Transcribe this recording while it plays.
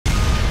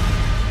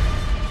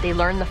They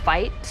learned the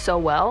fight so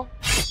well.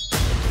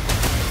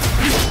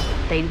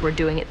 They were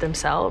doing it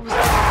themselves.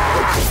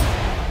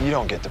 You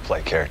don't get to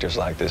play characters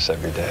like this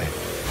every day.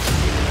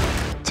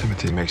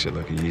 Timothée makes it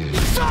look easy.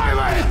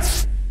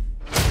 Silence!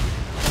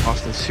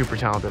 Austin's super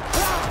talented.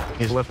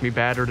 He's left me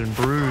battered and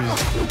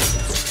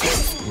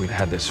bruised. We've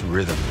had this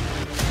rhythm.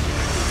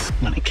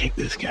 I'm gonna kick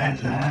this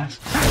guy's ass.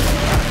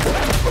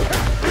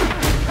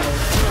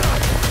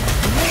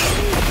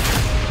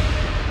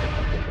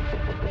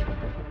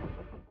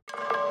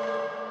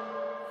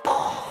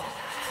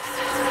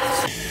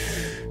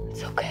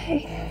 It's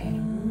okay.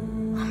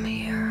 I'm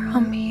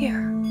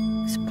here.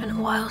 It's been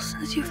a while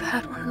since you've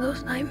had one of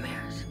those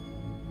nightmares.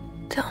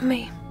 Tell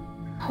me,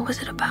 what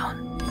was it about?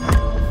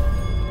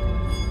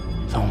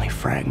 It's only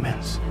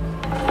fragments.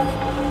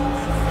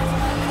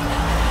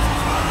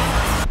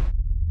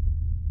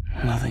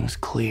 Nothing's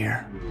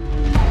clear.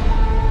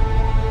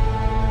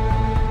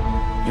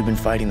 You've been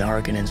fighting the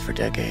Harkonnens for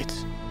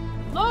decades.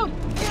 Load!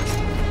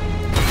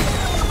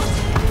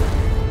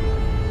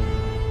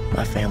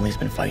 My family's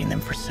been fighting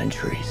them for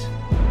centuries.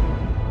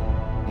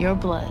 Your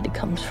blood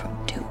comes from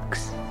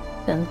dukes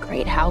and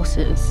great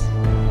houses.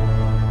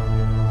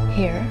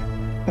 Here,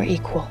 we're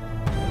equal.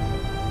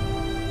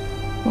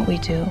 What we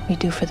do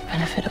for the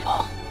benefit of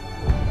all.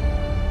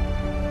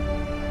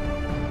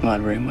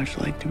 I'd very much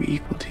like to be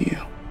equal to you.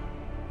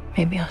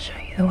 Maybe I'll show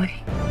you the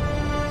way.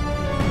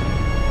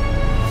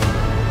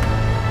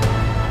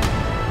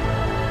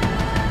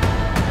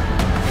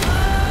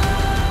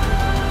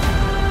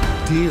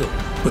 Deal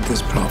with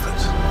this prophet.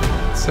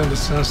 Send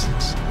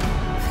assassins.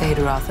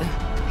 Featurette.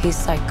 He's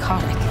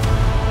psychotic.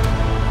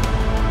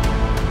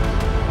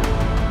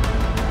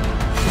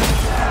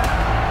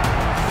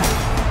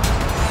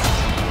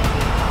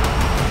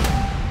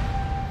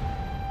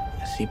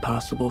 I see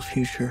possible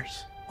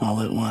futures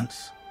all at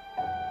once.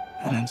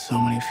 And in so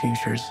many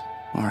futures,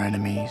 our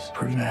enemies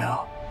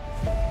prevail.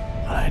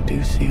 But I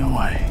do see a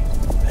way.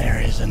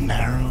 There is a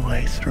narrow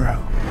way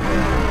through.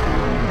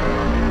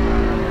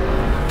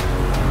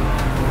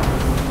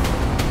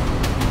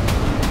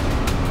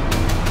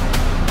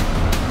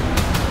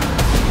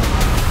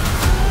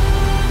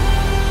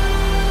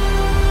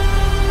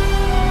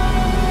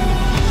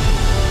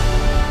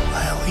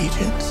 My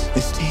allegiance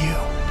is to you.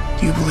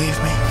 Do you believe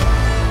me?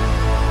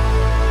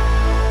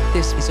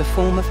 This is a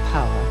form of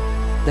power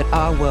that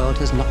our world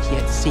has not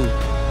yet seen.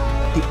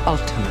 The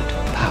ultimate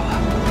power.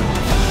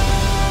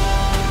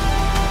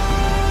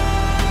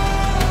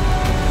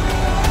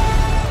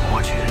 I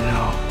want you to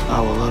know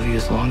I will love you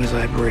as long as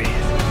I breathe.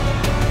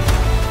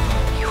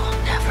 You will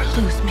never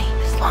lose me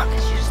as long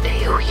as you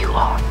stay who you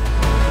are.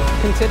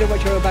 Consider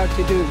what you're about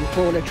to do,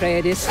 Paul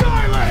Atreides.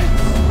 Silence!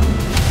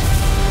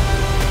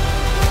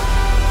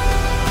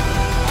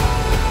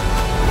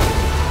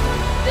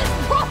 This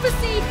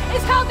prophecy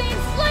is how they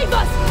enslave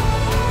us!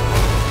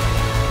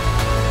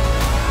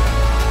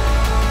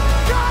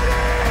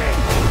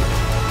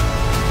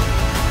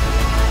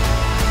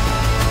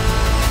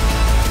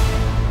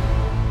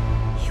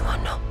 You are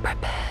not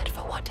prepared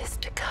for what is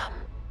to come.